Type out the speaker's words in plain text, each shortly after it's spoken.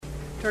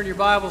Turn your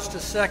Bibles to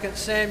 2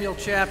 Samuel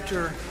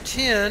chapter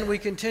 10. We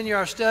continue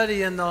our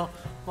study in the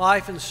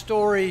life and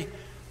story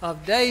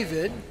of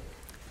David.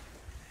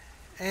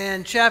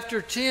 And chapter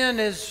 10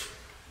 is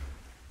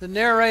the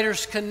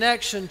narrator's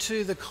connection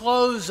to the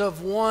close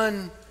of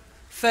one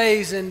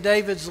phase in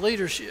David's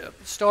leadership.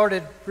 It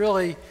started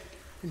really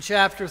in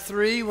chapter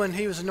 3 when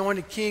he was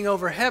anointed king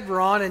over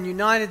Hebron and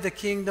united the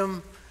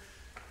kingdom.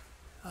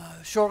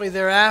 Shortly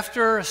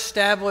thereafter,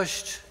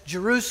 established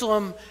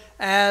Jerusalem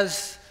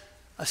as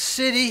a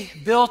city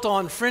built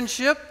on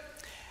friendship,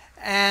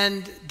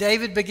 and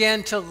David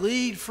began to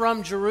lead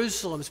from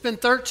Jerusalem. It's been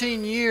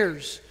 13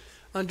 years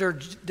under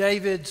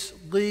David's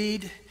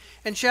lead,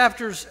 and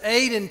chapters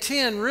 8 and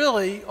 10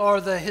 really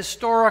are the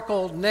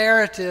historical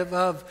narrative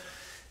of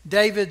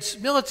David's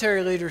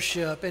military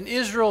leadership and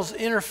Israel's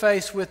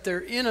interface with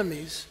their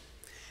enemies.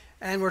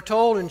 And we're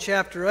told in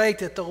chapter 8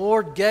 that the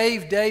Lord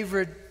gave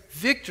David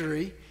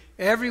victory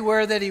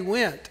everywhere that he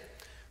went.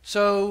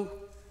 So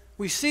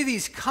we see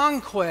these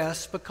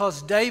conquests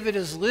because David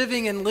is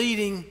living and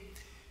leading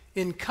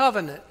in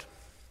covenant.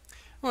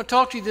 I want to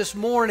talk to you this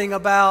morning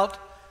about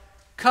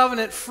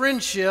covenant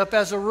friendship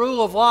as a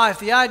rule of life,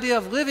 the idea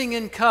of living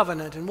in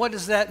covenant, and what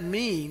does that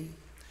mean?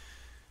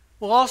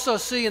 We'll also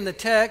see in the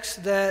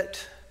text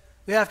that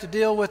we have to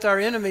deal with our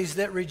enemies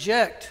that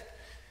reject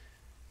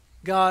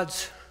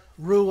God's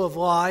rule of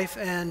life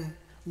and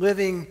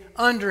living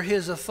under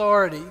His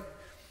authority.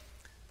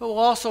 But we'll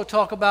also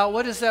talk about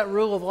what does that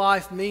rule of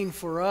life mean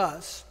for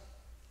us.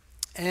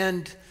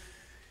 And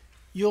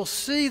you'll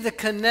see the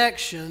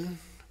connection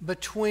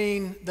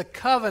between the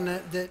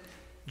covenant that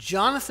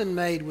Jonathan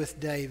made with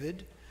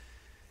David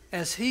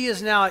as he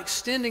is now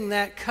extending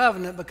that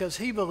covenant because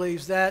he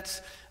believes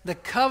that's the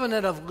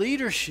covenant of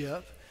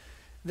leadership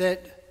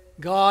that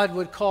God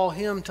would call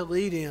him to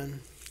lead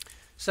in.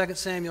 2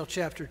 Samuel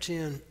chapter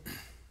 10.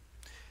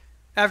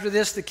 After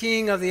this, the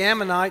king of the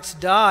Ammonites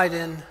died,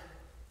 and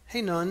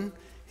Hanun,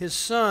 his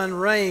son,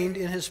 reigned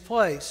in his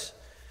place.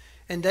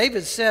 And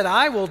David said,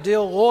 I will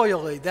deal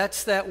loyally.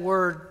 That's that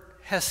word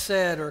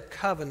hesed or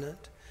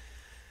covenant.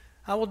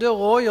 I will deal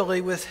loyally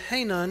with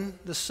Hanun,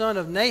 the son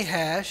of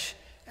Nahash,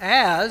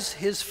 as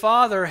his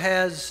father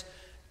has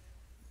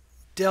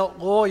dealt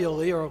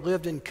loyally or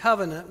lived in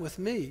covenant with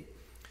me.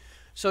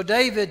 So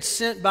David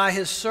sent by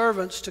his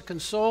servants to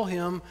console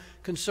him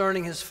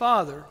concerning his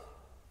father.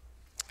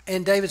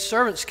 And David's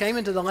servants came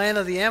into the land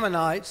of the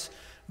Ammonites.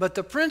 But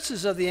the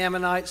princes of the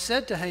Ammonites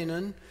said to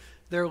Hanun,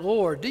 their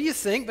lord, do you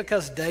think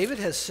because David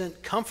has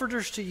sent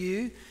comforters to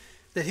you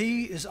that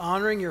he is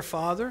honoring your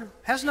father?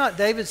 Has not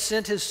David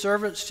sent his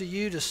servants to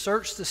you to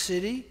search the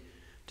city,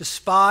 to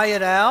spy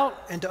it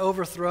out, and to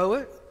overthrow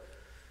it?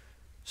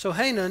 So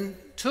Hanun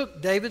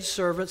took David's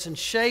servants and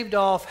shaved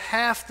off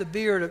half the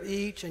beard of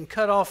each and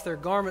cut off their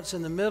garments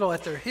in the middle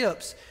at their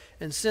hips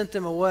and sent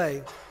them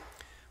away.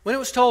 When it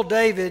was told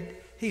David,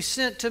 he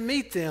sent to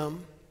meet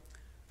them,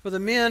 for the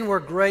men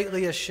were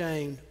greatly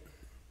ashamed.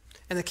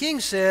 And the king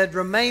said,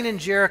 remain in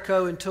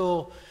Jericho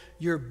until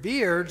your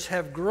beards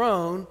have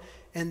grown,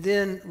 and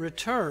then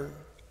return.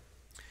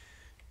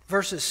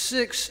 Verses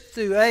 6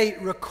 through 8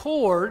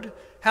 record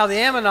how the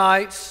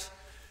Ammonites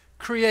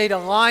create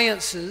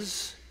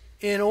alliances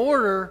in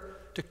order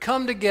to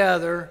come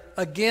together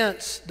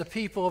against the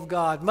people of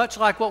God, much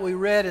like what we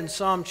read in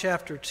Psalm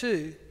chapter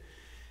 2.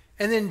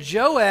 And then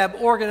Joab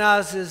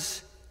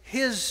organizes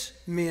his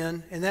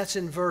men, and that's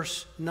in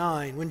verse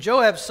 9. When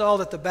Joab saw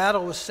that the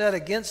battle was set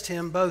against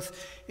him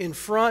both in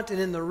front and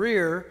in the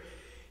rear,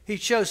 he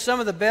chose some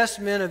of the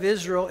best men of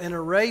Israel and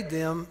arrayed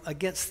them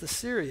against the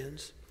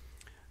Syrians.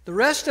 The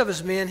rest of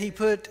his men he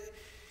put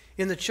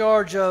in the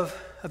charge of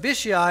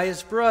Abishai,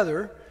 his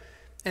brother,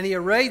 and he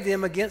arrayed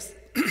them against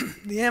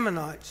the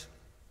Ammonites.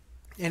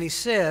 And he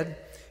said,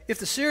 if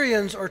the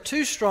Syrians are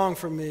too strong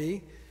for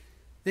me,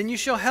 then you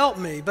shall help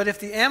me. But if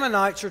the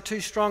Ammonites are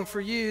too strong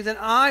for you, then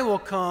I will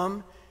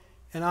come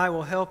and I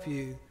will help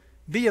you.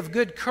 Be of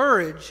good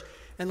courage,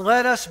 and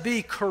let us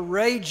be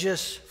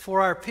courageous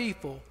for our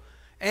people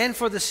and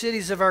for the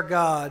cities of our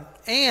God.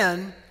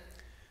 And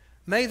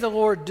may the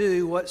Lord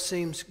do what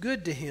seems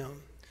good to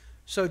him.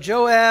 So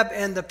Joab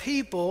and the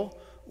people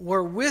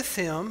were with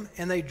him,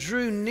 and they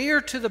drew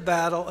near to the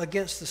battle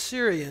against the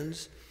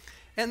Syrians,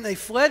 and they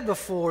fled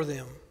before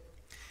them.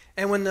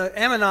 And when the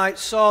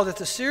Ammonites saw that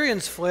the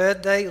Syrians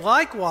fled, they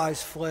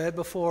likewise fled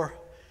before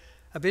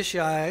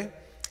Abishai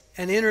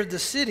and entered the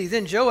city.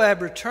 Then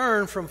Joab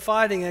returned from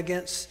fighting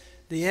against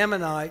the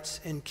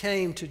Ammonites and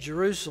came to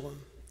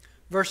Jerusalem.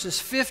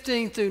 Verses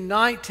 15 through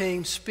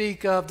 19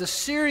 speak of the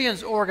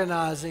Syrians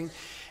organizing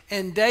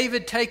and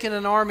David taking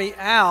an army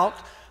out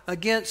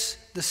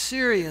against the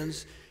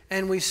Syrians.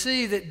 And we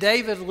see that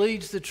David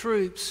leads the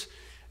troops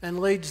and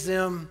leads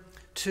them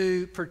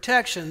to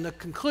protection. The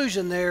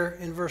conclusion there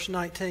in verse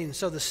 19.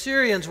 So the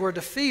Syrians were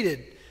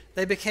defeated.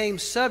 They became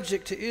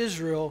subject to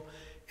Israel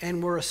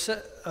and were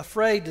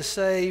afraid to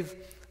save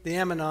the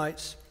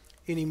Ammonites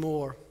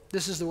anymore.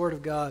 This is the word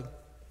of God.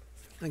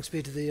 Thanks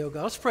be to thee, O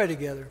God. Let's pray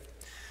together.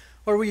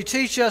 Lord, will you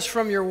teach us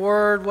from your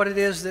word what it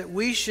is that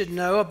we should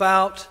know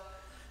about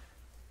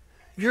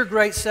your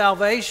great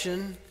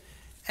salvation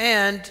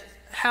and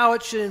how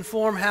it should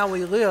inform how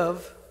we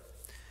live.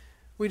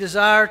 We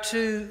desire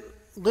to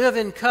live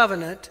in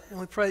covenant, and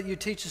we pray that you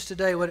teach us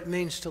today what it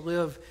means to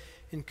live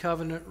in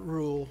covenant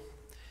rule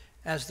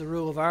as the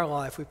rule of our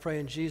life. We pray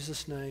in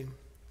Jesus' name.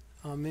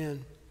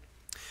 Amen.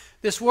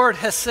 This word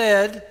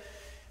hesed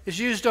is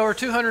used over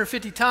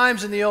 250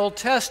 times in the Old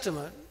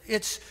Testament.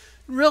 It's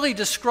really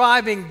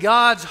describing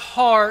God's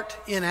heart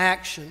in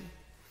action.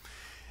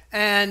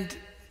 And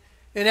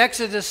in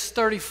Exodus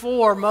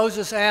 34,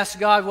 Moses asked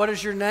God, "What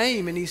is your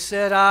name?" And he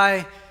said,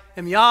 "I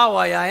am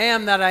Yahweh, I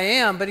am that I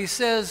am." But he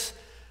says,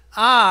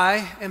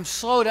 "I am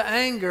slow to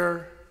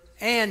anger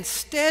and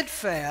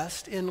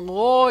steadfast in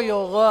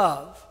loyal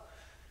love."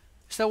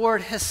 It's the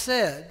word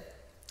hesed.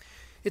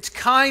 It's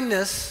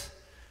kindness,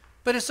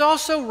 but it's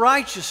also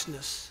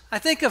righteousness. I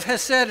think of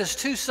hesed as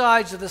two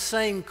sides of the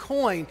same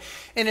coin,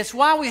 and it's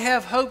why we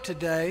have hope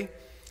today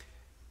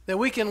that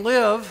we can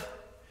live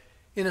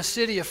in a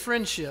city of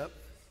friendship.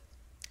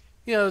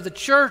 You know, the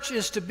church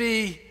is to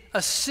be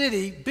a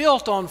city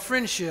built on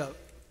friendship.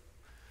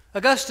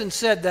 Augustine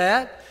said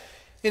that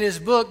in his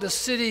book, The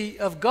City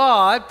of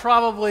God,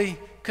 probably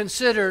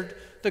considered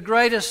the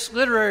greatest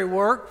literary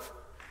work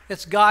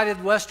that's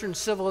guided Western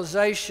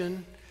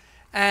civilization.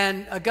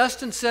 And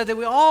Augustine said that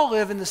we all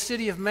live in the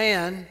city of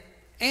man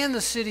and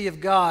the city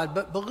of God,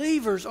 but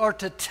believers are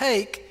to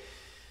take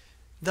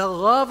the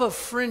love of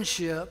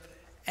friendship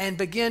and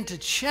begin to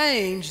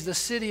change the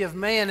city of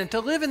man and to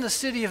live in the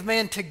city of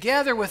man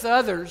together with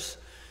others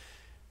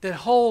that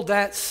hold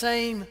that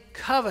same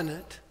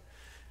covenant,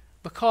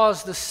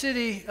 because the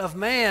city of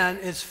man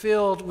is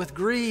filled with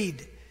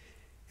greed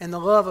and the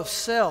love of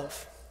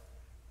self.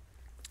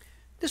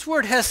 This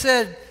word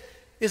hesed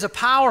is a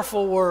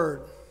powerful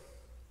word.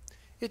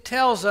 It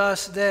tells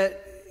us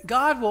that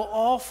God will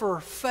offer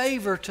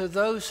favor to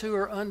those who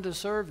are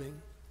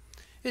undeserving.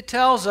 It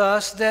tells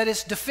us that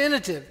it's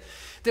definitive,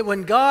 that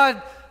when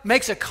God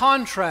makes a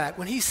contract,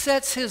 when he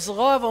sets his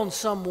love on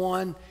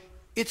someone,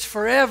 it's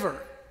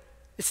forever.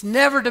 It's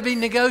never to be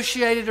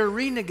negotiated or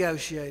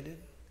renegotiated.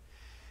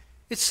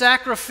 It's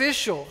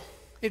sacrificial.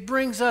 It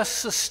brings us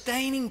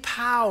sustaining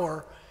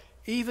power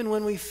even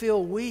when we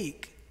feel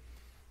weak.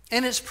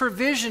 And it's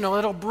provisional.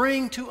 It'll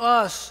bring to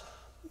us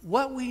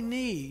what we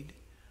need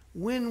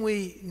when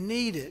we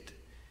need it.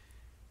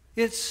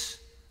 It's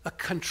a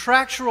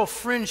contractual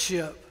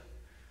friendship.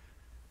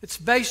 It's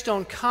based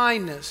on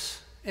kindness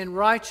and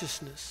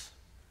righteousness.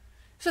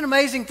 It's an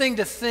amazing thing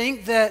to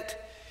think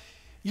that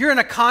you're in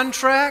a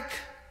contract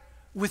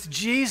with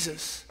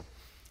Jesus,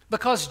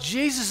 because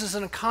Jesus is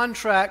in a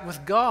contract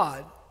with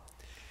God.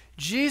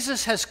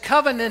 Jesus has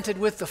covenanted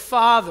with the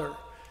Father.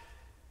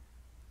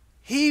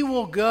 He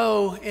will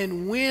go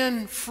and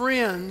win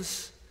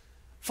friends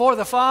for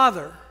the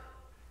Father.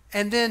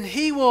 And then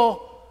he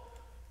will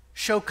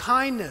show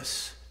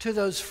kindness to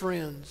those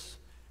friends.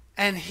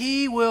 And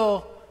he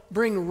will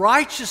bring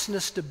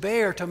righteousness to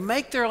bear, to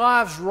make their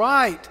lives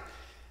right,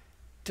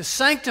 to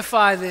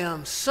sanctify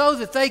them so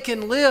that they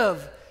can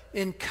live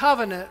in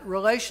covenant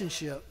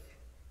relationship.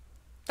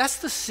 That's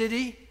the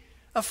city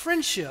of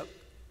friendship.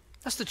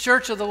 That's the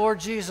church of the Lord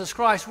Jesus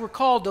Christ. We're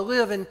called to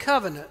live in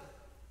covenant.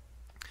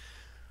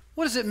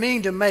 What does it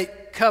mean to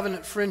make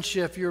covenant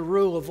friendship your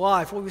rule of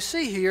life? Well, we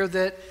see here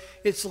that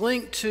it's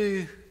linked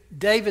to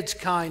David's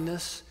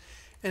kindness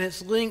and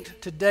it's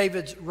linked to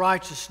David's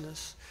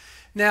righteousness.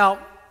 Now,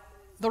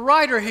 the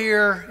writer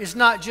here is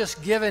not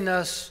just giving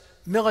us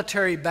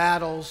military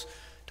battles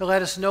to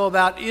let us know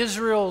about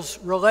Israel's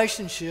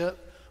relationship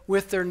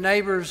with their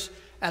neighbors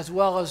as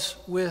well as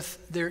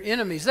with their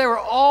enemies. They were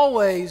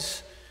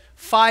always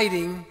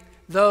fighting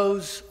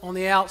those on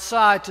the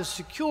outside to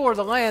secure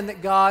the land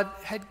that God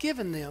had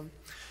given them.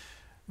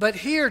 But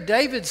here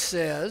David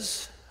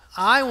says,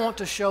 I want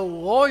to show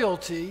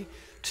loyalty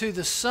to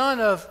the son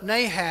of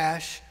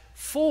Nahash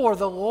for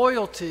the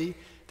loyalty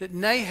that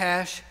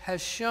Nahash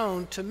has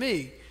shown to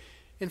me.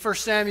 In 1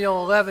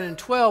 Samuel 11 and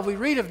 12, we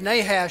read of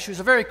Nahash, who's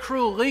a very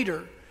cruel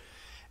leader,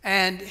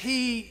 and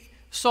he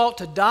sought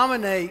to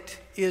dominate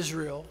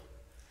Israel.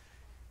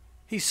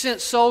 He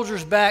sent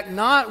soldiers back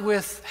not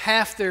with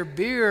half their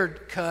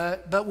beard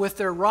cut, but with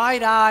their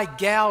right eye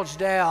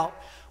gouged out,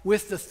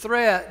 with the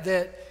threat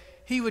that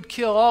he would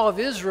kill all of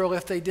Israel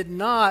if they did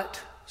not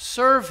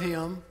serve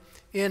him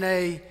in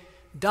a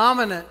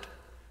dominant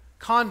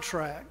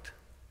contract.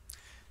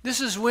 This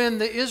is when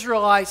the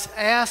Israelites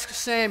asked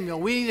Samuel,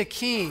 we need a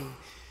king.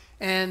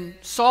 And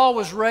Saul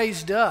was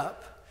raised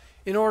up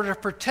in order to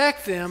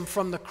protect them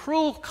from the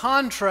cruel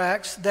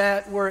contracts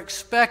that were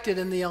expected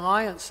in the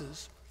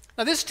alliances.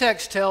 Now, this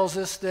text tells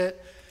us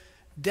that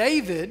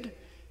David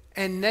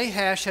and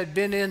Nahash had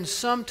been in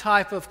some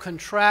type of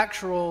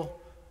contractual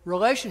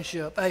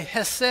relationship, a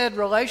hesed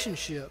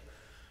relationship.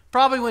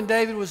 Probably when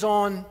David was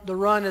on the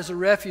run as a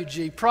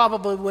refugee,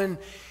 probably when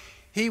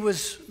he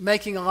was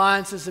making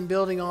alliances and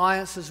building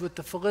alliances with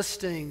the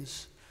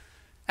Philistines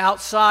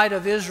outside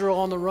of Israel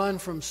on the run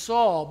from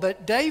Saul.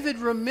 But David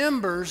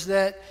remembers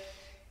that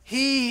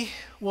he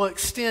will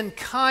extend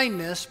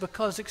kindness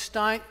because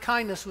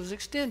kindness was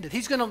extended.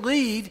 He's going to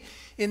lead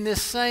in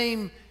this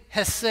same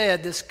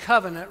hesed, this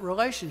covenant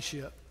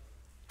relationship.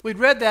 We'd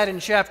read that in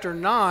chapter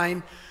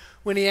 9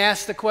 when he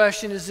asked the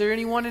question, is there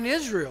anyone in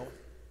Israel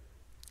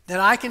that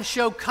I can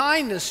show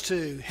kindness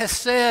to?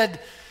 Hesed,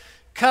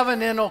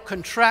 covenantal,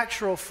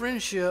 contractual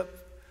friendship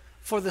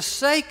for the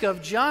sake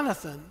of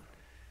Jonathan.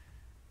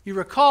 You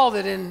recall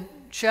that in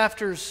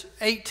chapters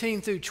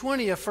 18 through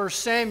 20 of 1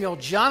 Samuel,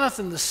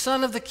 Jonathan, the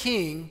son of the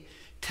king,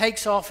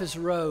 takes off his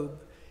robe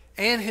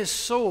and his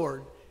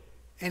sword,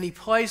 and he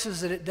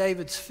places it at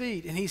David's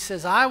feet. And he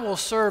says, I will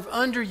serve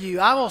under you.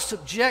 I will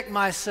subject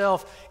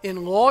myself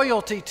in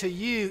loyalty to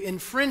you, in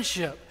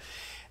friendship.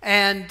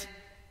 And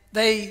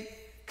they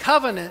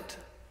covenant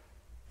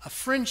a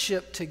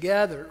friendship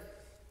together.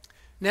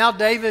 Now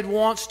David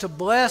wants to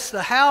bless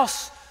the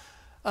house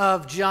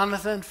of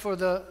Jonathan for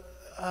the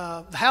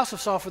house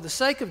of Saul for the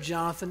sake of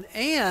Jonathan,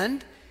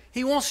 and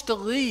he wants to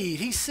lead.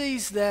 He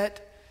sees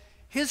that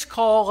his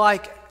call,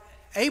 like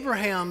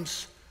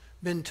Abraham's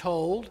been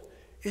told,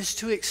 is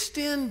to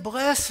extend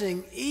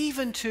blessing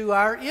even to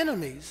our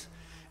enemies.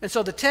 And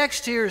so the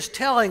text here is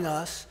telling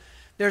us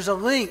there's a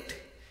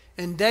link,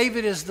 and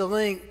David is the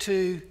link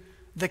to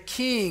the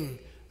King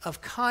of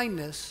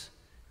kindness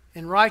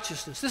and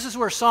righteousness. This is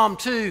where Psalm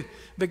 2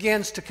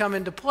 begins to come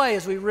into play,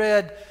 as we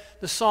read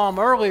the psalm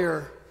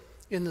earlier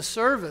in the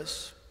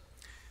service.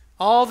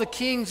 All the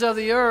kings of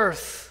the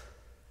earth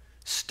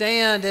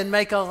stand and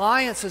make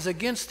alliances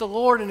against the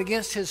Lord and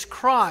against his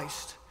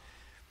Christ.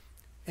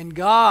 And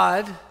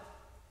God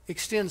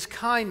extends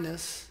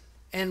kindness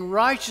and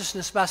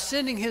righteousness by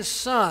sending his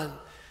Son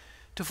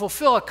to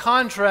fulfill a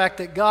contract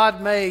that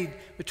God made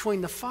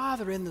between the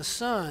Father and the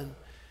Son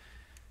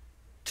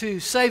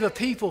to save a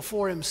people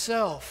for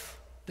himself,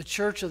 the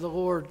church of the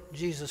Lord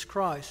Jesus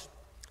Christ.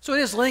 So it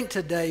is linked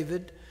to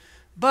David,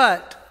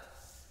 but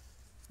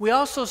we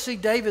also see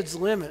David's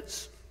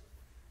limits.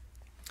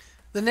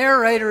 The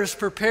narrator is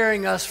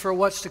preparing us for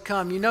what's to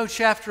come. You know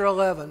chapter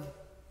 11,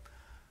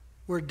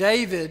 where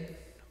David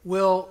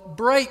will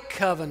break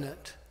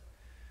covenant,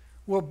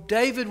 where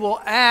David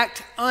will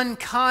act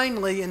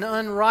unkindly and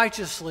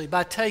unrighteously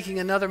by taking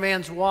another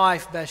man's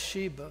wife,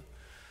 Bathsheba.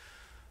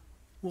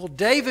 Well,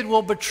 David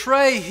will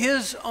betray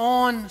his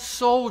own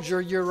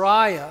soldier,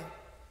 Uriah.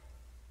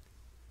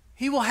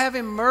 He will have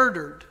him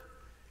murdered.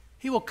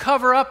 He will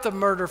cover up the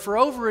murder for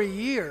over a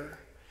year.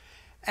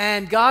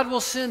 And God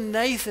will send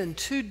Nathan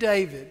to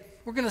David.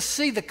 We're going to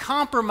see the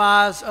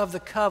compromise of the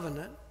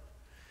covenant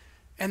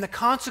and the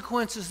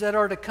consequences that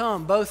are to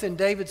come, both in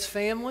David's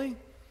family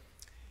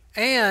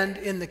and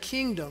in the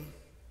kingdom.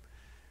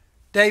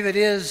 David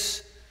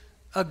is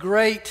a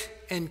great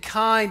and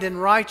kind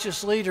and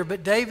righteous leader,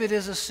 but David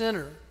is a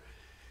sinner.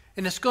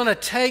 And it's going to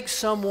take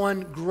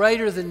someone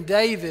greater than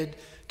David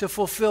to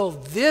fulfill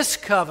this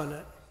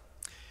covenant.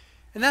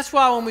 And that's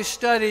why when we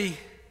study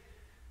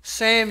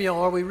Samuel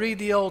or we read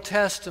the Old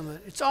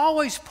Testament, it's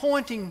always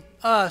pointing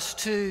us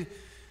to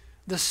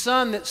the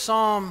Son that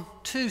Psalm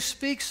 2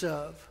 speaks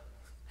of.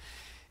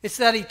 It's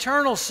that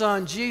eternal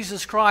Son,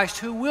 Jesus Christ,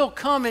 who will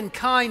come in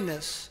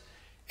kindness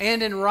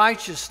and in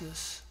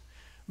righteousness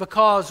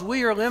because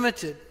we are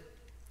limited.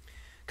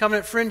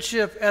 Covenant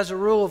friendship as a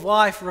rule of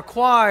life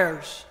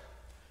requires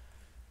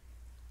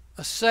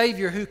a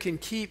Savior who can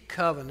keep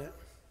covenant.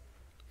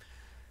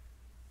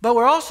 But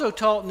we're also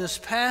taught in this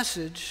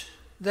passage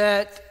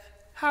that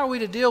how are we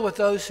to deal with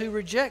those who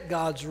reject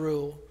God's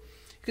rule?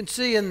 You can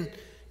see in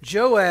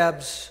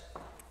Joab's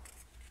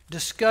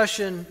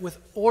discussion with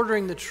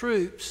ordering the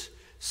troops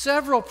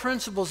several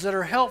principles that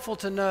are helpful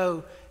to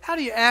know. How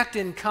do you act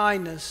in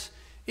kindness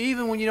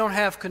even when you don't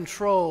have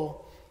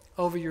control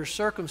over your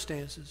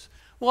circumstances?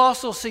 We'll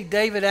also see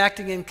David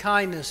acting in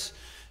kindness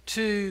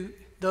to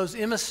those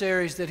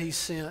emissaries that he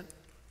sent.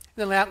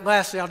 Then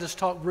lastly, I'll just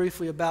talk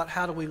briefly about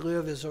how do we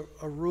live as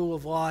a rule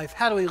of life.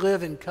 How do we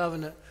live in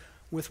covenant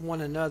with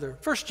one another?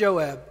 First,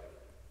 Joab.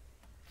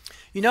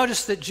 You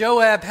notice that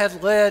Joab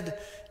had led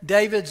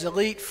David's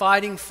elite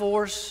fighting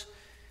force.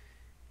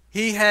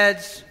 He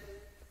had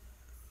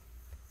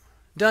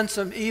done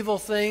some evil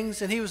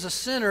things, and he was a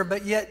sinner,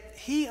 but yet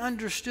he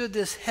understood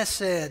this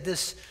hesed,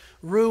 this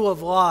rule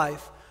of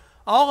life.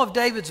 All of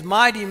David's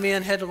mighty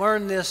men had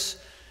learned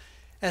this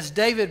as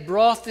David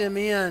brought them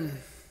in,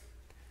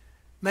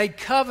 made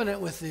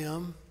covenant with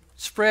them,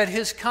 spread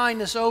his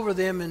kindness over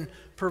them, and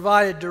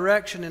provided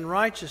direction and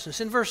righteousness.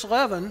 In verse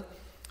 11,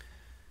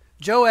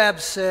 Joab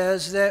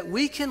says that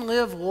we can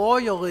live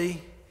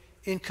loyally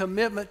in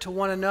commitment to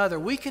one another.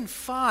 We can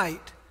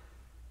fight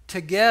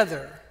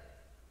together.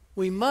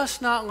 We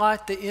must not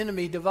let the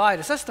enemy divide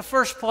us. That's the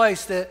first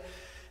place that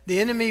the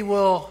enemy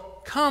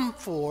will come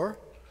for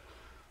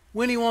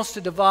when he wants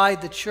to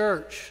divide the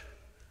church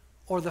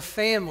or the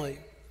family.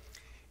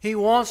 He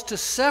wants to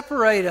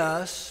separate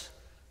us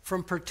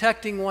from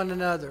protecting one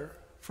another,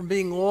 from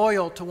being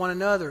loyal to one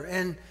another.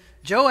 And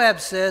Joab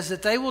says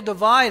that they will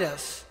divide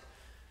us,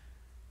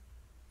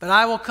 but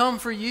I will come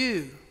for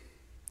you.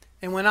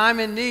 And when I'm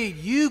in need,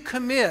 you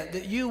commit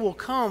that you will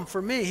come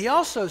for me. He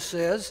also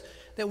says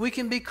that we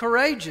can be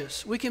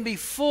courageous, we can be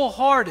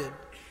full-hearted,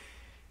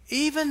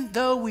 even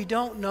though we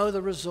don't know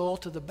the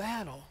result of the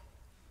battle.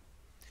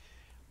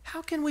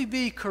 How can we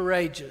be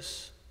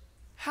courageous?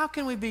 How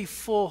can we be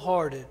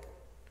full-hearted?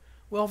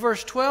 Well,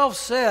 verse 12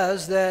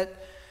 says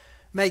that,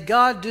 may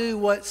God do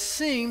what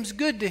seems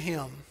good to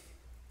him.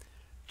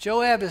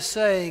 Joab is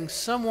saying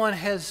someone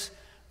has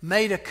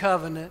made a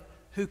covenant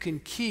who can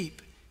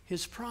keep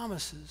his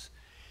promises.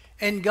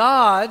 And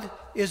God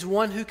is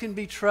one who can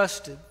be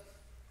trusted.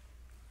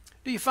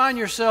 Do you find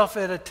yourself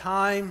at a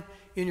time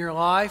in your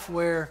life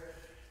where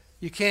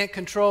you can't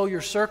control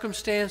your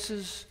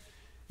circumstances,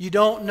 you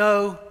don't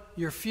know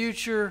your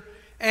future,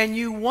 and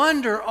you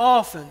wonder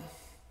often,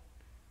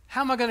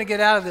 how am I going to get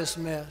out of this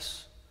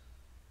mess?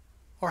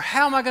 Or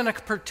how am I going to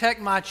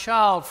protect my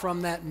child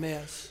from that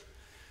mess?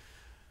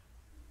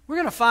 We're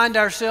going to find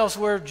ourselves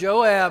where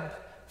Joab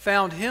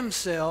found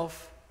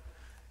himself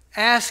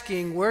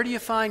asking, where do you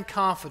find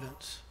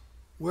confidence?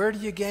 Where do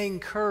you gain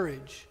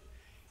courage?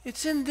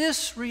 It's in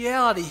this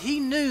reality. He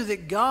knew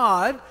that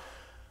God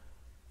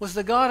was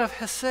the God of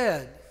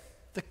Hesed,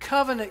 the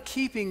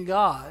covenant-keeping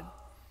God,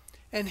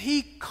 and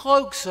He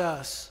cloaks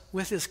us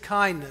with His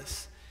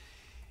kindness.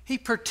 He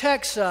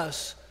protects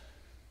us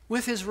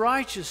with His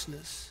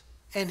righteousness.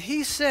 And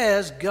He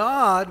says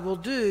God will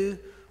do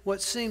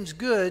what seems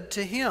good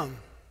to Him.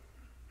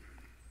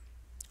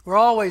 We're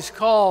always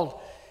called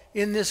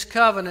in this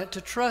covenant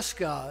to trust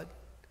God,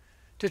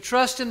 to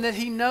trust Him that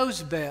He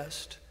knows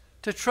best,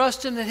 to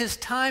trust Him that His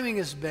timing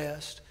is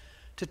best,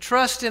 to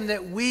trust Him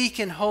that we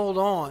can hold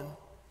on.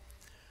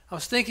 I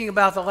was thinking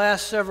about the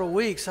last several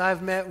weeks.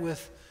 I've met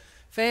with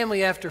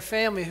family after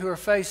family who are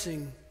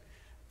facing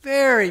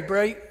very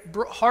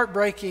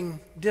heartbreaking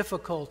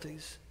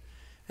difficulties.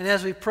 And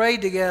as we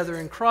prayed together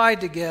and cried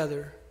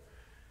together,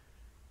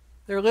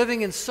 they're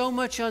living in so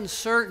much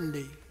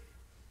uncertainty.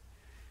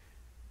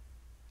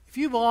 If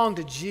you belong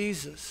to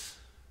Jesus,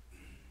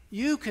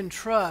 you can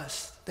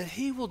trust that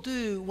He will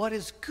do what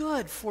is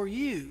good for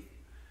you,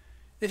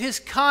 that His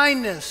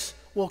kindness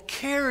will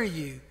carry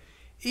you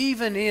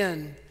even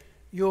in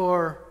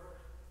your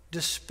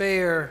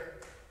despair,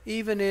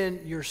 even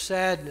in your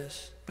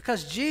sadness,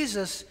 because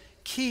Jesus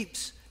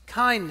keeps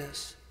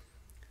kindness.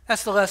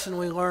 That's the lesson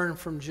we learn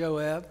from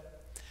Joab.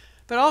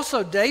 But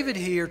also David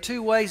here,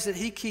 two ways that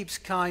he keeps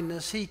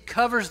kindness. He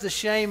covers the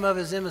shame of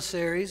his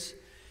emissaries.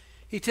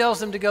 He tells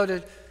them to go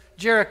to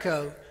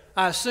Jericho.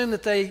 I assume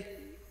that they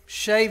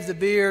shaved the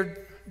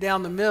beard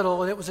down the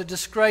middle, and it was a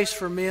disgrace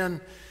for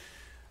men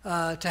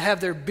to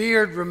have their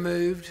beard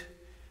removed.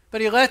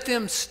 But he let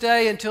them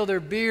stay until their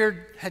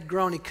beard had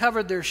grown. He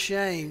covered their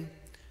shame.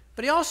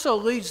 But he also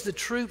leads the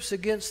troops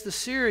against the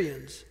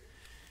Syrians.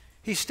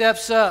 He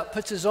steps up,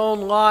 puts his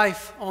own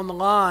life on the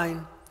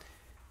line,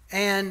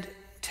 and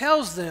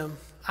tells them,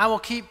 I will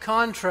keep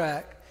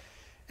contract,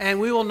 and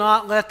we will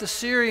not let the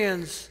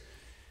Syrians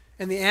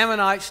and the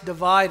Ammonites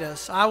divide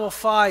us. I will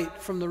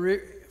fight from the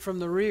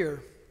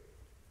rear.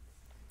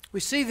 We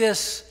see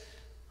this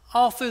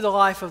all through the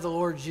life of the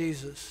Lord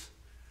Jesus.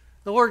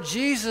 The Lord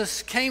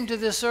Jesus came to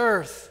this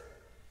earth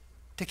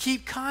to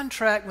keep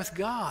contract with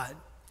God.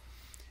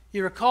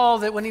 You recall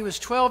that when he was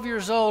 12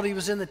 years old, he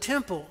was in the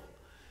temple.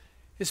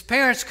 His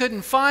parents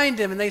couldn't find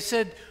him, and they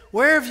said,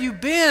 where have you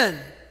been?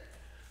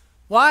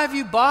 Why have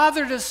you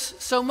bothered us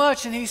so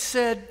much? And he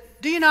said,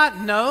 do you not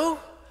know?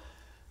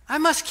 I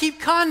must keep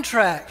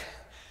contract.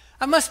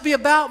 I must be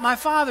about my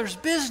Father's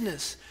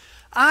business.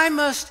 I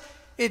must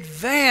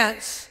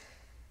advance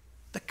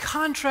the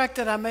contract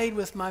that I made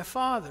with my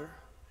Father.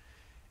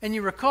 And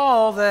you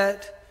recall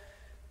that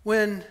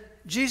when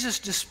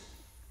Jesus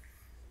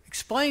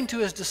explained to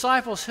his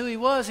disciples who he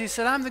was, he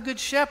said, I'm the good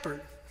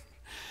shepherd.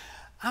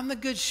 I'm the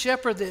good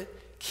shepherd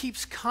that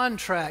keeps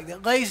contract,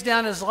 that lays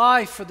down his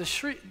life for the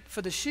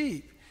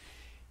sheep.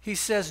 He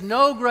says,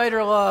 no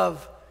greater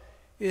love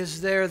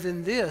is there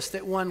than this,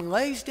 that one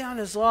lays down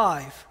his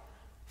life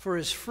for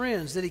his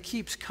friends, that he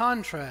keeps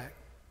contract.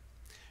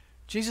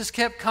 Jesus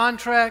kept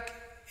contract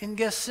in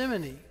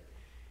Gethsemane.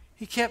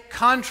 He kept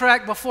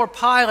contract before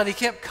Pilate. He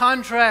kept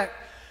contract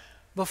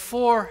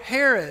before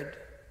Herod.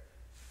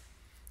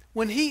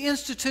 When he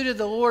instituted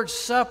the Lord's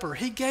Supper,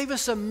 he gave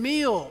us a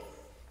meal,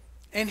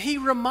 and he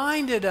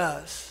reminded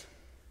us,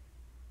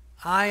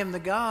 I am the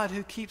God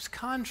who keeps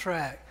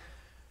contract.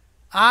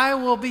 I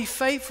will be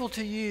faithful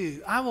to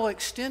you. I will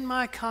extend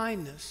my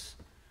kindness.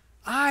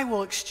 I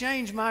will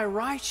exchange my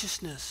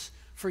righteousness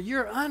for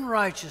your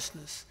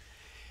unrighteousness.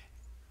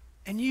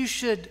 And you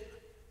should,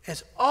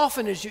 as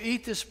often as you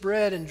eat this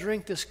bread and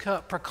drink this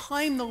cup,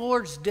 proclaim the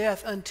Lord's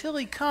death until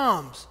he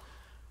comes.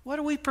 What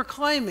are we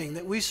proclaiming?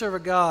 That we serve a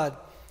God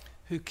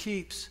who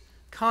keeps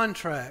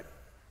contract.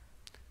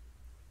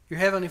 Your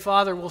Heavenly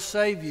Father will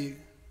save you.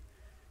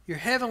 Your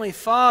Heavenly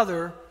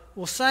Father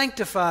will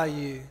sanctify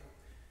you.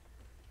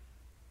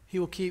 He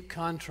will keep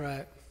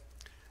contract.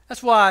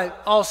 That's why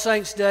All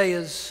Saints' Day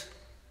is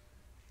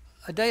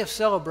a day of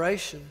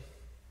celebration.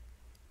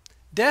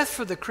 Death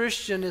for the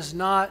Christian is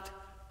not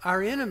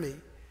our enemy.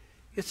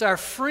 It's our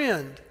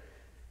friend,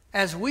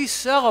 as we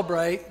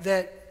celebrate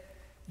that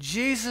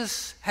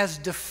Jesus has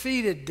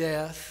defeated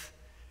death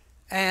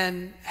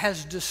and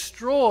has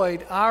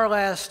destroyed our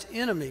last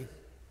enemy.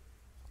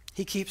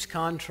 He keeps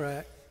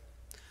contract.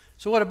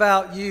 So what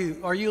about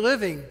you? Are you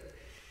living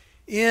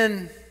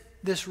in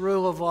this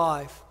rule of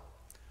life?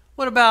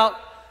 What about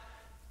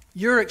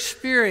your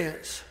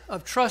experience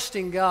of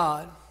trusting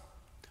God?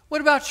 What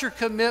about your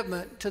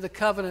commitment to the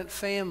covenant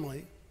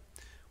family?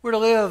 We're to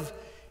live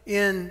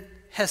in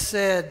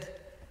Hesed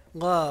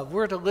love.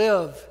 We're to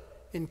live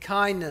in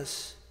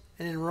kindness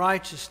and in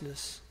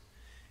righteousness.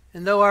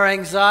 And though our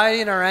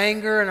anxiety and our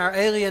anger and our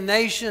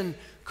alienation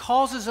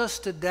causes us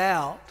to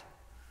doubt,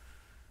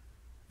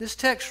 this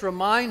text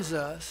reminds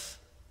us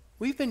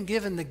we've been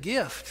given the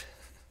gift.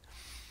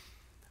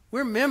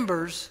 We're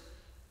members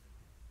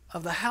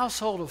of the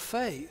household of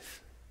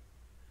faith.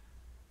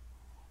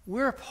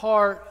 We're a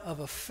part of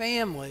a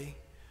family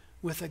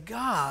with a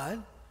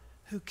God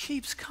who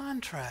keeps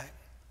contract.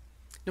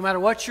 No matter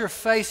what you're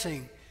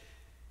facing,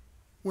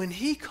 when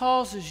He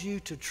causes you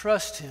to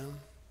trust Him,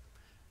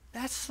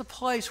 that's the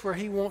place where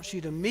He wants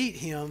you to meet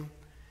Him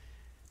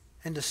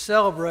and to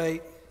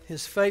celebrate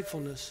His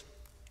faithfulness.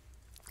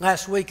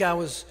 Last week I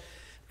was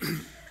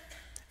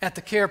at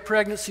the Care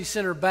Pregnancy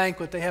Center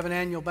banquet. They have an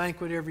annual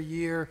banquet every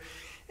year.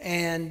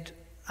 And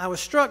I was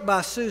struck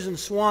by Susan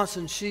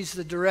Swanson. She's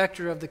the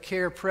director of the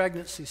Care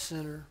Pregnancy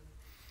Center.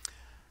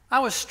 I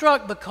was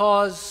struck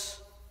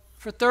because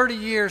for 30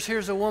 years,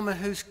 here's a woman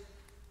who's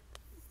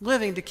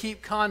living to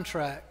keep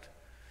contract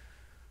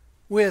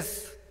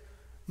with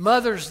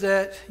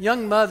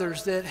young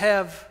mothers that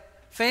have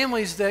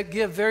families that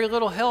give very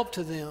little help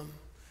to them.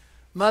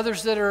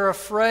 Mothers that are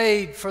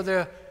afraid for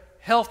the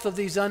health of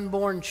these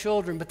unborn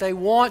children, but they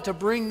want to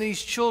bring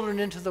these children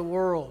into the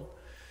world.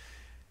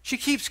 She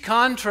keeps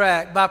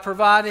contract by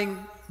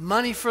providing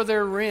money for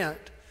their rent,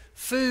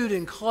 food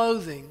and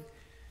clothing,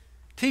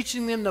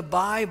 teaching them the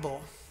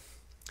Bible.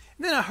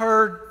 And then I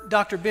heard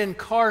Dr. Ben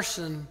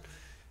Carson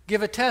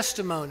give a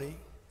testimony.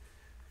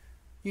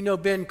 You know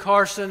Ben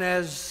Carson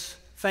as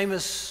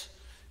famous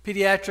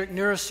pediatric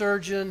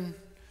neurosurgeon,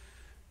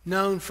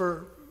 known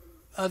for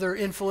other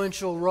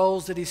influential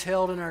roles that he's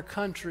held in our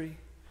country.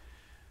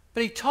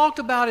 But he talked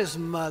about his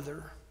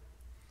mother.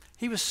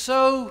 He was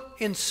so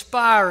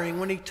inspiring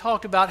when he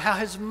talked about how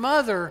his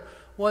mother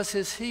was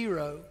his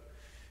hero.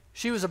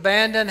 She was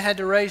abandoned, had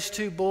to raise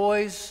 2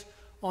 boys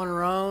on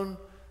her own,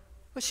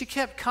 but she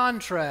kept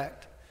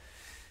contract.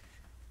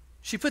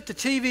 She put the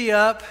TV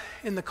up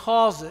in the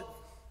closet.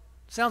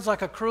 Sounds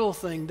like a cruel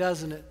thing,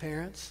 doesn't it,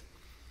 parents?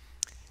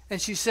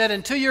 And she said,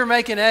 until you're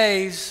making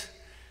A's,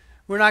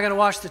 we're not going to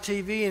watch the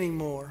TV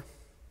anymore.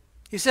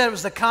 He said it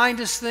was the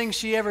kindest thing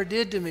she ever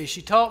did to me.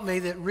 She taught me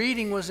that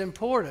reading was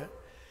important.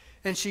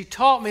 And she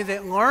taught me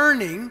that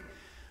learning,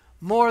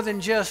 more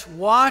than just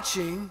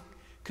watching,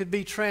 could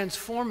be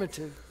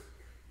transformative.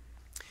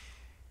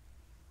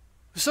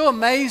 It's so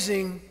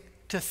amazing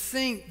to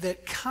think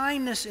that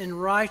kindness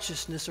and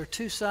righteousness are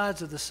 2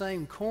 sides of the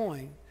same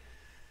coin.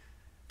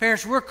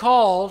 Parents, we're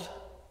called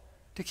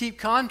to keep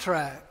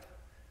contract.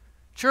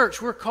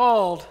 Church, we're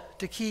called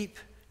to keep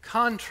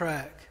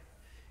contract.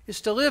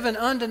 It's to live in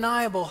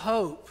undeniable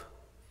hope.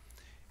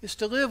 It's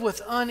to live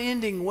with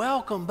unending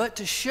welcome, but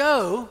to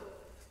show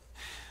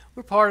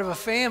we're part of a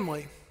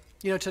family.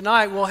 You know,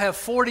 tonight we'll have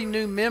 40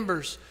 new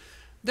members.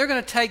 They're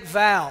going to take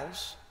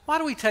vows. Why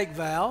do we take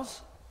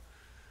vows?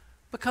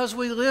 Because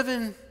we live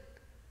in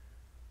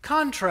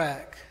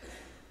contract.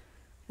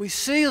 We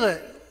seal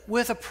it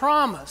with a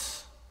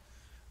promise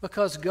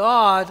because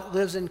God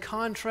lives in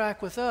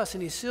contract with us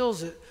and He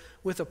seals it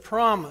with a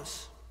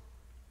promise.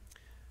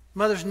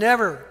 Mothers,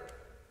 never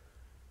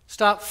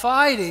stop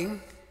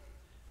fighting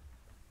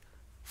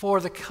for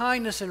the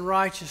kindness and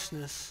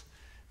righteousness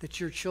that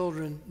your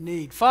children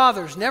need.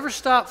 Fathers, never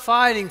stop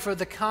fighting for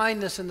the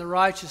kindness and the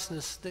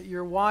righteousness that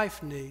your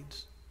wife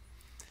needs.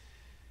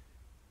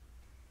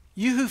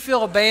 You who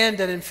feel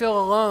abandoned and feel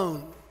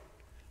alone,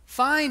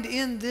 find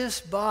in this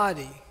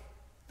body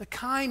the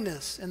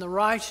kindness and the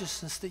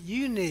righteousness that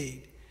you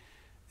need.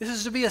 This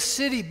is to be a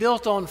city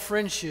built on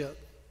friendship.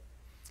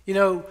 You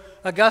know,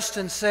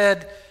 Augustine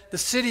said, the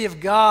city of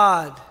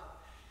God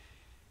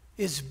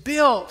is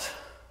built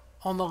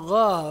on the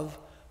love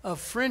of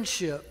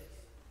friendship.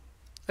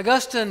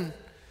 Augustine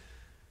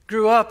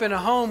grew up in a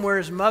home where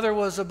his mother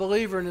was a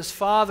believer and his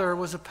father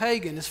was a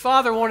pagan. His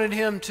father wanted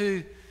him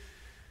to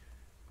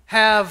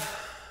have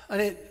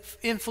an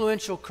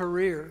influential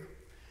career.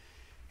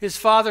 His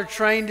father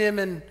trained him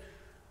in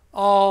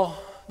all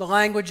the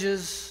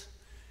languages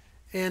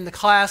and the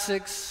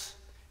classics,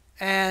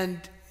 and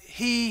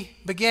he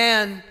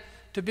began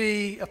to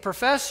be a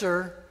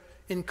professor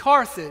in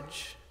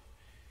Carthage.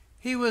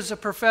 He was a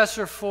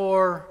professor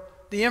for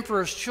the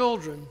emperor's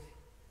children.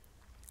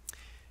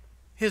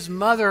 His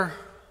mother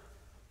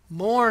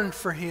mourned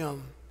for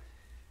him.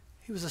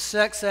 He was a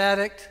sex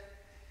addict.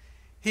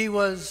 He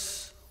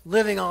was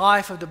living a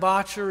life of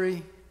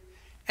debauchery,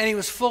 and he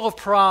was full of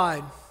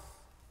pride.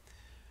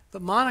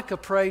 But Monica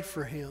prayed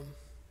for him.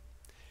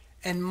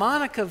 And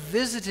Monica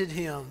visited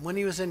him when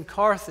he was in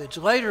Carthage.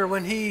 Later,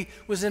 when he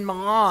was in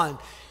Milan,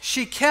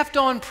 she kept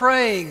on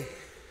praying.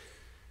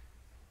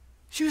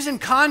 She was in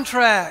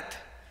contract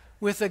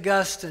with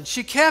Augustine.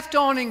 She kept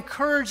on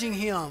encouraging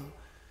him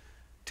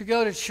to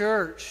go to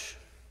church.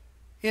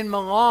 In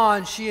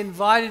Milan, she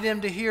invited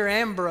him to hear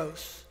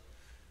Ambrose,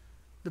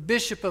 the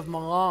Bishop of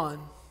Milan.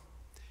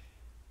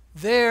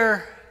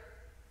 There,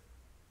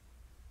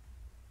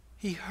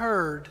 he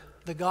heard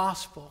the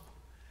gospel.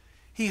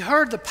 He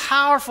heard the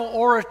powerful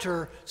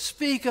orator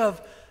speak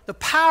of the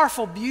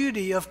powerful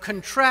beauty of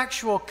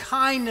contractual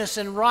kindness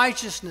and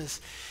righteousness,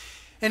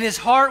 and his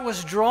heart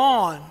was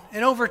drawn.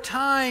 And over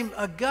time,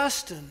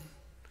 Augustine,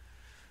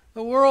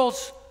 the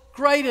world's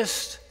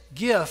greatest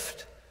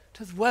gift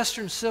to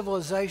Western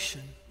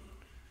civilization,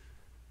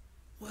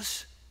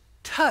 was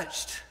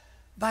touched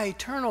by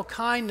eternal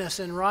kindness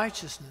and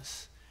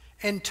righteousness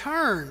and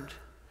turned.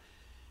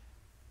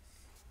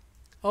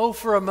 Oh,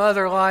 for a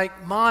mother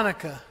like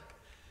Monica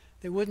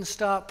that wouldn't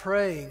stop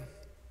praying.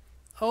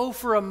 Oh,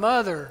 for a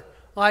mother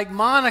like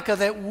Monica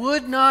that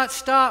would not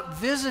stop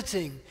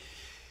visiting.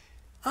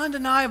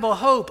 Undeniable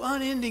hope,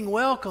 unending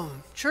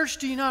welcome. Church,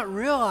 do you not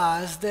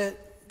realize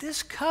that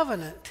this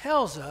covenant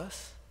tells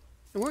us,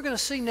 and we're going to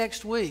see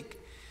next week,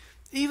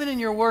 even in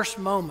your worst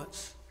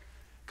moments,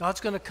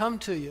 God's going to come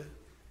to you.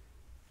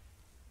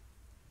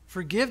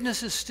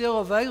 Forgiveness is still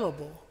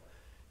available.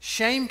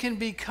 Shame can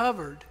be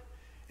covered.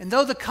 And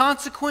though the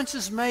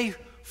consequences may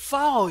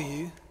follow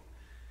you,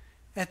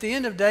 at the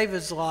end of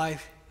David's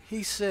life,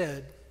 he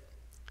said,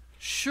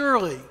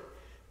 "Surely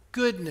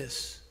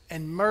goodness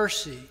and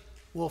mercy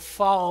will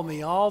follow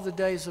me all the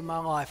days of my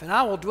life, and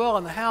I will dwell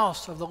in the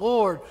house of the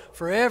Lord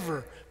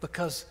forever,"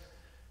 because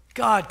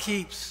God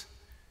keeps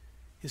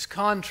his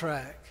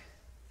contract.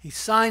 He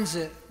signs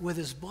it with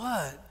his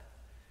blood.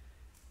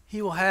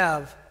 He will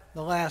have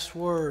the last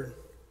word.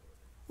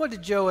 What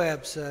did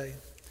Joab say?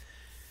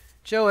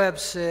 Joab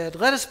said,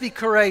 "Let us be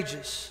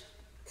courageous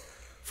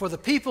for the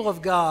people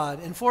of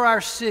God and for our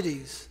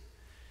cities,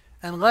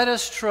 and let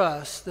us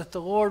trust that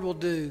the Lord will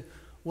do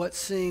what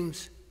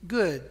seems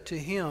good to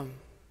him."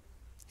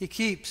 He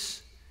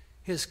keeps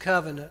his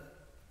covenant.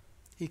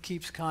 He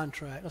keeps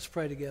contract. Let's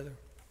pray together.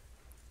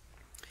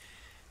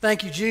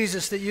 Thank you,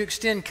 Jesus, that you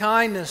extend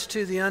kindness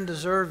to the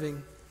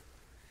undeserving.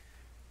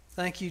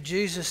 Thank you,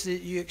 Jesus,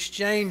 that you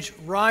exchange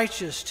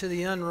righteous to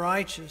the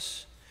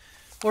unrighteous.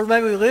 Lord,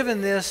 may we live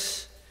in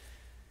this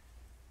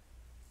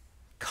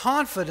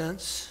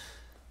confidence,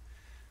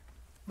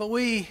 but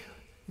we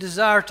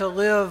desire to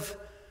live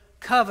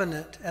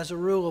covenant as a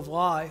rule of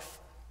life.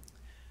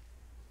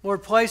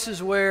 Lord,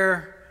 places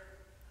where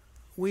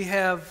we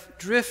have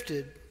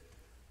drifted,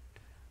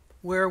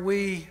 where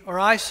we are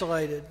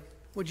isolated,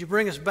 would you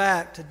bring us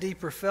back to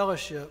deeper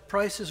fellowship?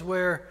 Places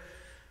where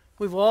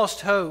we've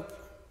lost hope,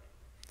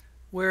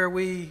 where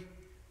we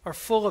are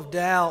full of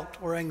doubt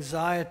or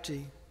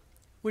anxiety,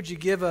 would you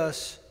give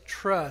us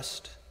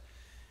trust?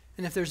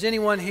 And if there's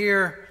anyone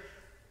here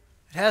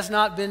that has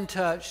not been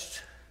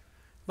touched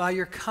by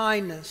your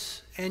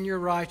kindness and your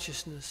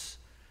righteousness,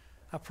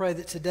 I pray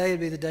that today would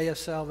be the day of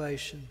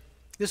salvation.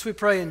 This we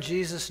pray in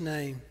Jesus'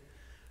 name.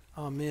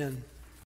 Amen.